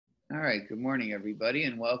All right, good morning, everybody,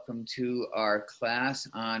 and welcome to our class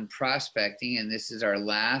on prospecting. And this is our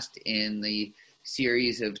last in the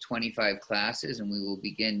series of 25 classes, and we will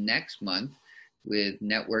begin next month with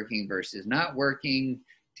networking versus not working,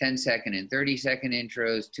 10-second and 30-second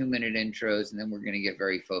intros, 2-minute intros, and then we're going to get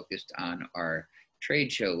very focused on our trade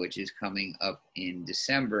show, which is coming up in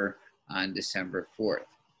December on December 4th.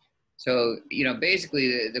 So,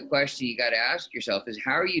 basically the question you got to ask yourself is,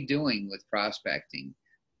 how are you doing with prospecting?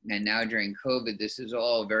 And now during COVID, this is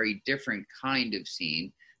all a very different kind of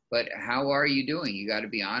scene. But how are you doing? You got to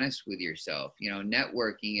be honest with yourself.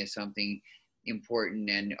 Networking is something important.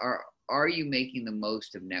 And are you making the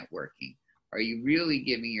most of networking? Are you really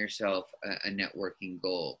giving yourself a networking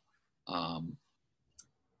goal? A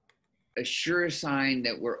sure sign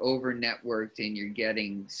that we're over networked and you're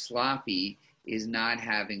getting sloppy is not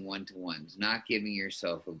having one-to-ones, not giving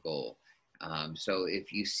yourself a goal. So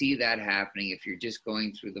if you see that happening, if you're just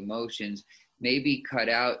going through the motions, maybe cut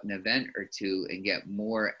out an event or two and get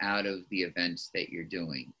more out of the events that you're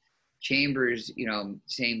doing. Chambers,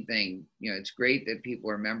 same thing. It's great that people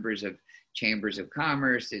are members of chambers of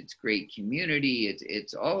commerce. It's great community.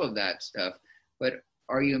 It's all of that stuff. But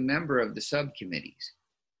are you a member of the subcommittees?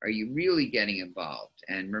 Are you really getting involved?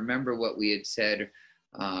 And remember what we had said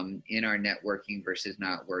in our networking versus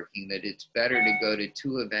not working, that it's better to go to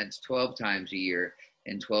 2 events 12 times a year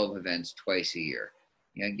and 12 events twice a year.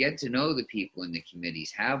 Get to know the people in the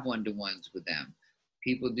committees, have one-to-ones with them.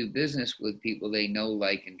 People do business with people they know,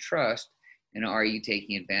 like, and trust. And are you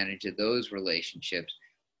taking advantage of those relationships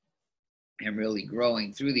and really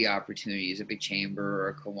growing through the opportunities of a chamber or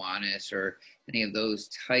a Kiwanis or any of those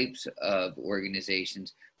types of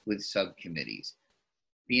organizations with subcommittees?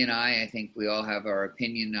 BNI, I think we all have our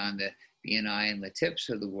opinion on the BNI and the tips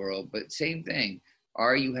of the world, but same thing.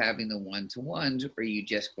 Are you having the one-to-ones, or are you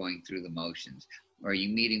just going through the motions? Or are you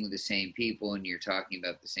meeting with the same people and you're talking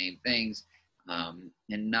about the same things and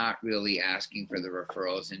not really asking for the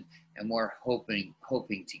referrals and more hoping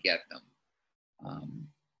to get them?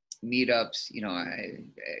 Meetups,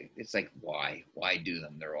 it's like, why do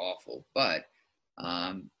them? They're awful. But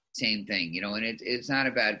same thing, and it's not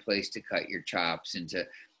a bad place to cut your chops and to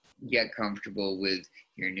get comfortable with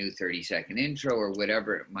your new 30-second intro or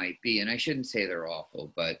whatever it might be. And I shouldn't say they're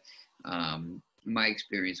awful, but my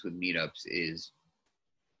experience with meetups is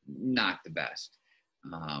not the best.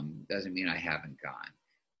 Doesn't mean I haven't gone,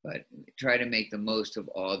 but try to make the most of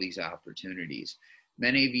all these opportunities.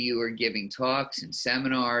 Many of you are giving talks and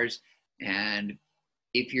seminars, and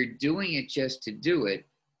if you're doing it just to do it,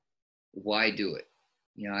 why do it?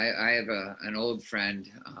 I have an old friend,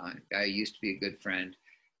 guy who used to be a good friend,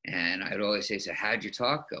 and I'd always say, so how'd your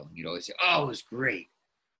talk go? And he'd always say, oh, it was great.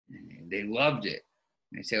 And they loved it.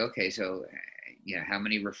 And I'd say, okay, so, how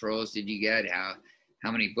many referrals did you get? How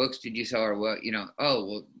many books did you sell, or what, oh,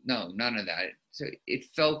 well, no, none of that. So it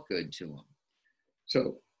felt good to them.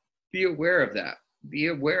 So be aware of that. Be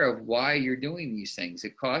aware of why you're doing these things.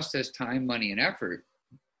 It costs us time, money, and effort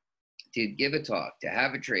to give a talk, to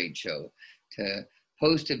have a trade show, to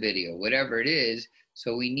post a video, whatever it is.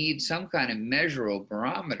 So we need some kind of measurable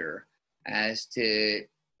barometer as to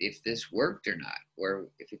if this worked or not, or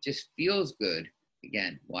if it just feels good.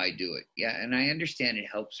 Again, why do it? Yeah, and I understand it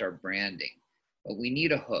helps our branding, but we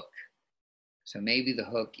need a hook. So maybe the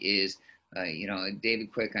hook is,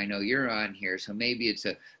 David Quick, I know you're on here, so maybe it's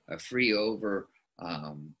a free overhaul,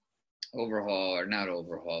 or not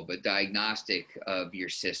overhaul, but diagnostic of your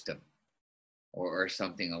system. Or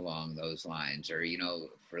something along those lines. Or,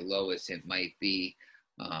 for Lois, it might be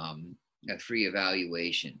a free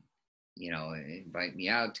evaluation. Invite me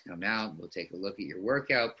out to come out. We'll take a look at your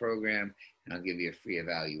workout program, and I'll give you a free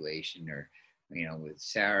evaluation. Or, with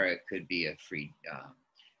Sarah, it could be a free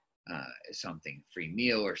free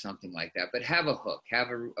meal or something like that. But have a hook, have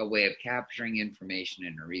a way of capturing information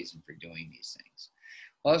and a reason for doing these things.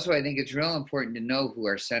 Also, I think it's real important to know who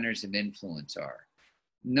our centers of influence are.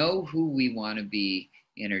 Know who we want to be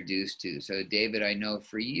introduced to. So David, I know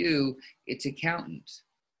for you, it's accountants,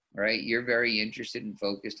 right? You're very interested and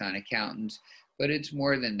focused on accountants, but it's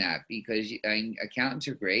more than that, because accountants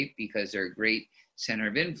are great because they're a great center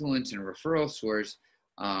of influence and referral source,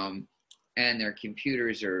 and their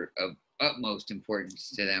computers are of utmost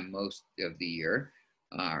importance to them most of the year,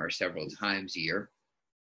 or several times a year.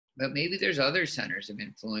 But maybe there's other centers of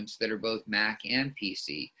influence that are both Mac and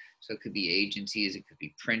PC. So it could be agencies, it could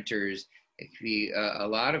be printers, it could be a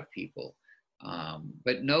lot of people.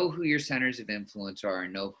 But know who your centers of influence are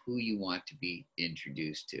and know who you want to be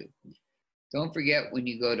introduced to. Don't forget, when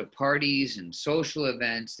you go to parties and social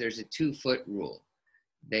events, there's a 2-foot rule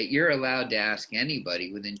that you're allowed to ask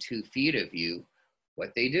anybody within 2 feet of you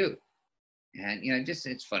what they do. And,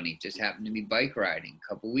 it's funny, it just happened to be bike riding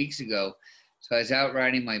a couple weeks ago. So I was out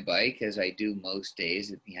riding my bike, as I do most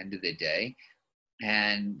days at the end of the day.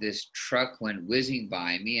 And this truck went whizzing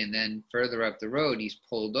by me. And then further up the road, he's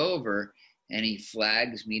pulled over and he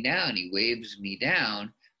flags me down. He waves me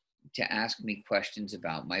down to ask me questions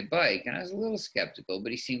about my bike. And I was a little skeptical,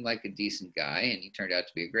 but he seemed like a decent guy, and he turned out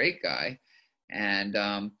to be a great guy. And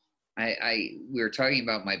we were talking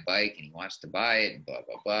about my bike, and he wants to buy it, and blah,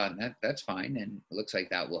 blah, blah. And that's fine. And it looks like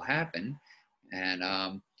that will happen. And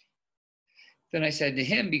then I said to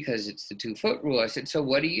him, because it's the 2-foot rule, I said, so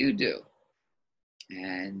what do you do?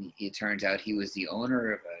 And it turns out he was the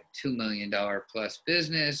owner of a $2 million plus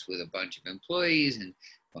business with a bunch of employees and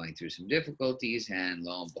going through some difficulties. And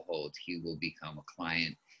lo and behold, he will become a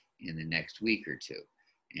client in the next week or two.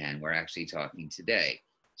 And we're actually talking today.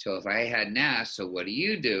 So if I hadn't asked, so what do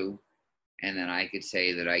you do? And then I could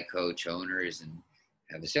say that I coach owners and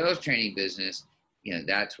have a sales training business,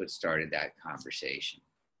 that's what started that conversation.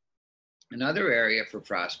 Another area for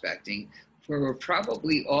prospecting where we're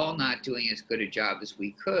probably all not doing as good a job as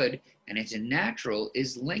we could, and it's a natural,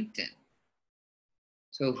 is LinkedIn.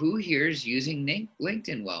 So who here is using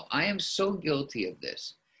LinkedIn well? I am so guilty of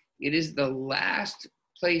this. It is the last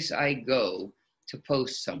place I go to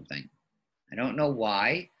post something. I don't know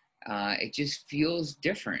why. It just feels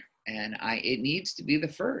different, and it needs to be the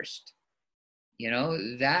first.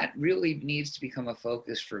 That really needs to become a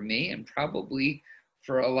focus for me, and probably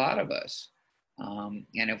for a lot of us. And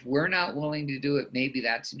if we're not willing to do it, maybe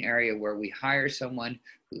that's an area where we hire someone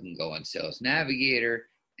who can go on Sales Navigator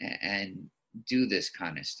and do this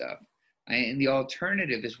kind of stuff. And the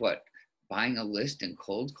alternative is what? Buying a list and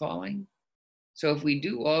cold calling. So if we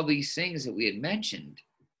do all these things that we had mentioned,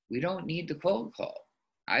 we don't need to cold call.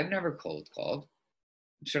 I've never cold called.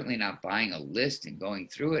 I'm certainly not buying a list and going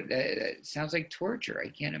through it. It sounds like torture. I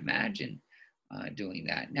can't imagine doing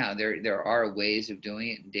that. Now, there are ways of doing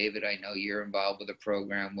it. And David, I know you're involved with a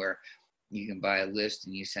program where you can buy a list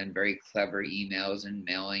and you send very clever emails and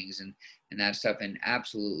mailings and that stuff. And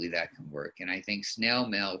absolutely that can work. And I think snail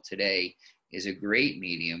mail today is a great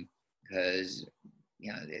medium because,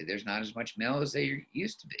 there's not as much mail as there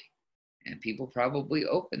used to be. And people probably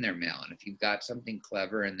open their mail. And if you've got something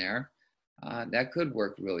clever in there, that could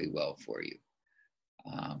work really well for you.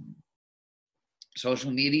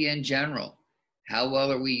 Social media in general. How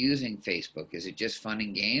well are we using Facebook? Is it just fun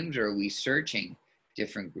and games, or are we searching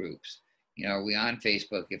different groups? Are we on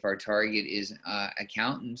Facebook? If our target is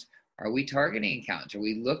accountants, are we targeting accountants? Are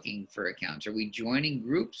we looking for accountants? Are we joining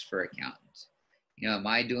groups for accountants? Am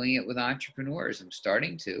I doing it with entrepreneurs? I'm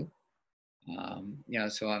starting to.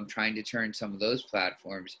 So I'm trying to turn some of those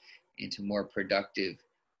platforms into more productive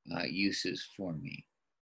uses for me.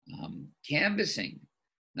 Canvassing.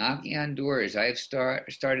 Knocking on doors. I have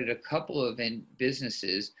started a couple of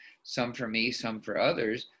businesses, some for me, some for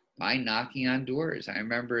others, by knocking on doors. I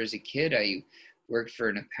remember as a kid, I worked for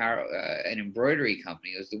an embroidery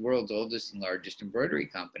company. It was the world's oldest and largest embroidery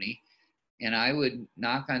company. And I would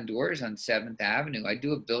knock on doors on 7th Avenue. I'd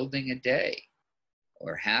do a building a day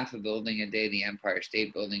or half a building a day. The Empire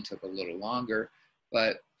State Building took a little longer,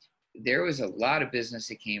 but there was a lot of business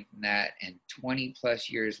that came from that. And 20 plus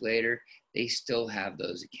years later, they still have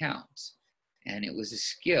those accounts. And it was a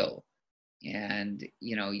skill. And,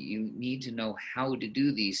 you need to know how to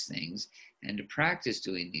do these things and to practice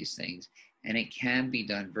doing these things. And it can be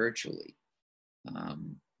done virtually.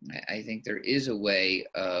 I think there is a way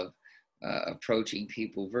of approaching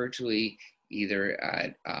people virtually, either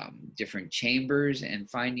at different chambers and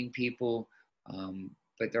finding people.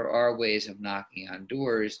 But there are ways of knocking on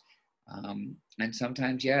doors. And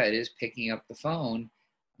sometimes, it is picking up the phone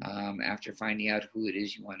after finding out who it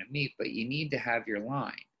is you want to meet, but you need to have your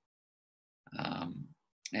line.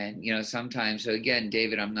 And, sometimes, so again,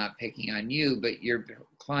 David, I'm not picking on you, but your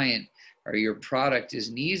client or your product is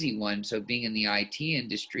an easy one. So being in the IT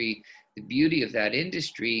industry, the beauty of that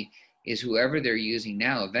industry is whoever they're using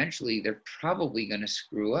now, eventually they're probably going to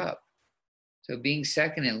screw up. So being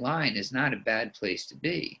second in line is not a bad place to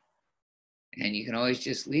be. And you can always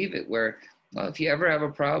just leave it where, well, if you ever have a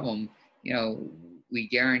problem, we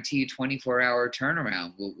guarantee 24-hour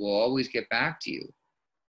turnaround. We'll always get back to you.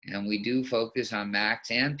 And we do focus on Macs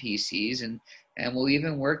and PCs, and we'll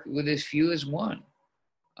even work with as few as one.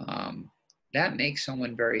 That makes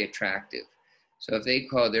someone very attractive. So if they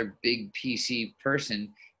call their big PC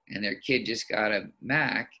person and their kid just got a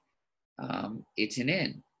Mac, it's an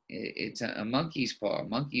in. It's a monkey's paw, a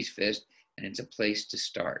monkey's fist, and it's a place to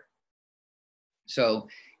start. So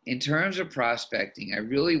in terms of prospecting, I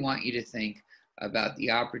really want you to think about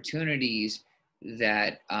the opportunities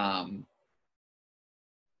that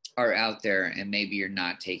are out there and maybe you're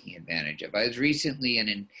not taking advantage of. I was recently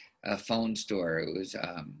in a phone store. It was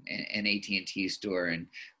an AT&T store, and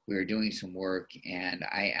we were doing some work, and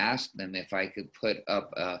I asked them if I could put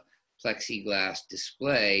up a plexiglass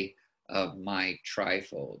display of my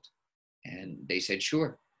trifold, and they said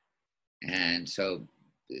sure. And so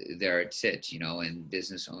there it sits, and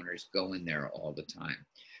business owners go in there all the time.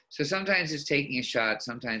 So sometimes it's taking a shot,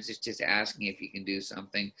 sometimes it's just asking if you can do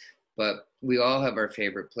something. But we all have our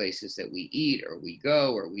favorite places that we eat or we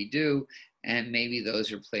go or we do. And maybe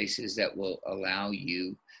those are places that will allow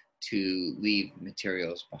you to leave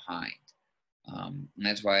materials behind. And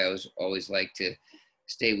that's why I always like to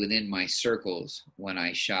stay within my circles when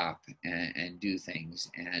I shop and do things.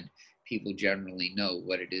 And people generally know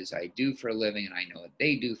what it is I do for a living, and I know what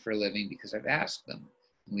they do for a living because I've asked them.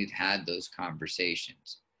 And we've had those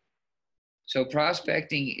conversations. So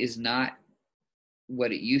prospecting is not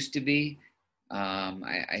what it used to be.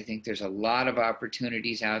 I think there's a lot of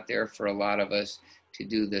opportunities out there for a lot of us to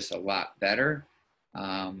do this a lot better.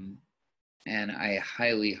 And I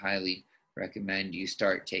highly, highly recommend you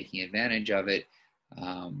start taking advantage of it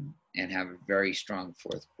and have a very strong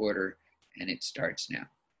fourth quarter, and it starts now.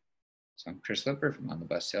 So I'm Chris Lipper from On the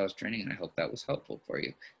Bus Sales Training, and I hope that was helpful for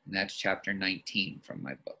you. And that's chapter 19 from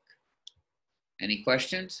my book. Any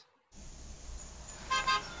questions?